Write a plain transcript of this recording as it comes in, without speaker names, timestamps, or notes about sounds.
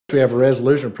We have a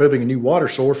resolution approving a new water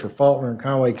source for Faulkner and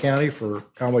Conway County for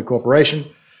Conway Corporation.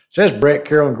 It says Brett,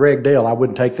 Carroll, and Greg Dale. I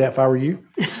wouldn't take that if I were you.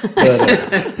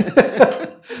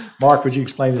 But, Mark, would you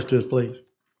explain this to us, please?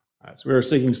 All right, so we are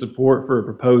seeking support for a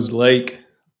proposed lake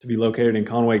to be located in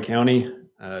Conway County.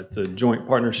 It's a joint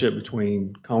partnership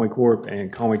between Conway Corp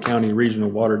and Conway County Regional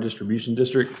Water Distribution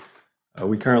District.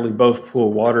 We currently both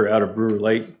pull water out of Brewer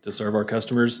Lake to serve our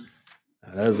customers.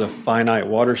 That is a finite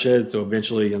watershed, so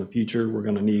eventually in the future we're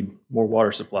going to need more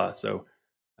water supply. So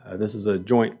this is a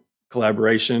joint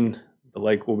collaboration. The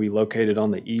lake will be located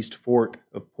on the east fork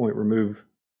of Point Remove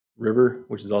River,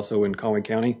 which is also in Conway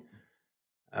County.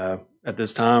 At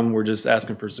this time, we're just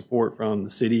asking for support from the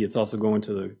city. It's also going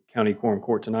to the county quorum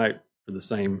court tonight for the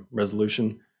same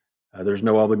resolution. There's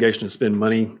no obligation to spend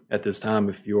money at this time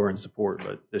if you are in support,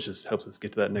 but this just helps us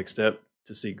get to that next step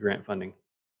to seek grant funding.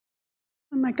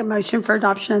 I'll make a motion for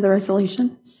adoption of the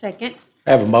resolution. Second.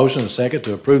 I have a motion and a second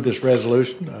to approve this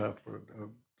resolution for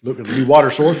look at the new water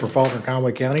source for Faulkner and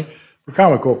Conway County for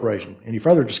Conway Corporation. Any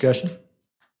further discussion?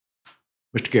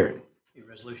 Mr. Garrett.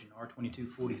 Resolution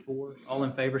R2244. All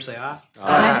in favor say aye.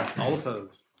 Aye. All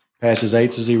opposed. Passes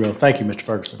 8-0. Thank you, Mr.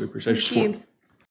 Ferguson. We appreciate your support.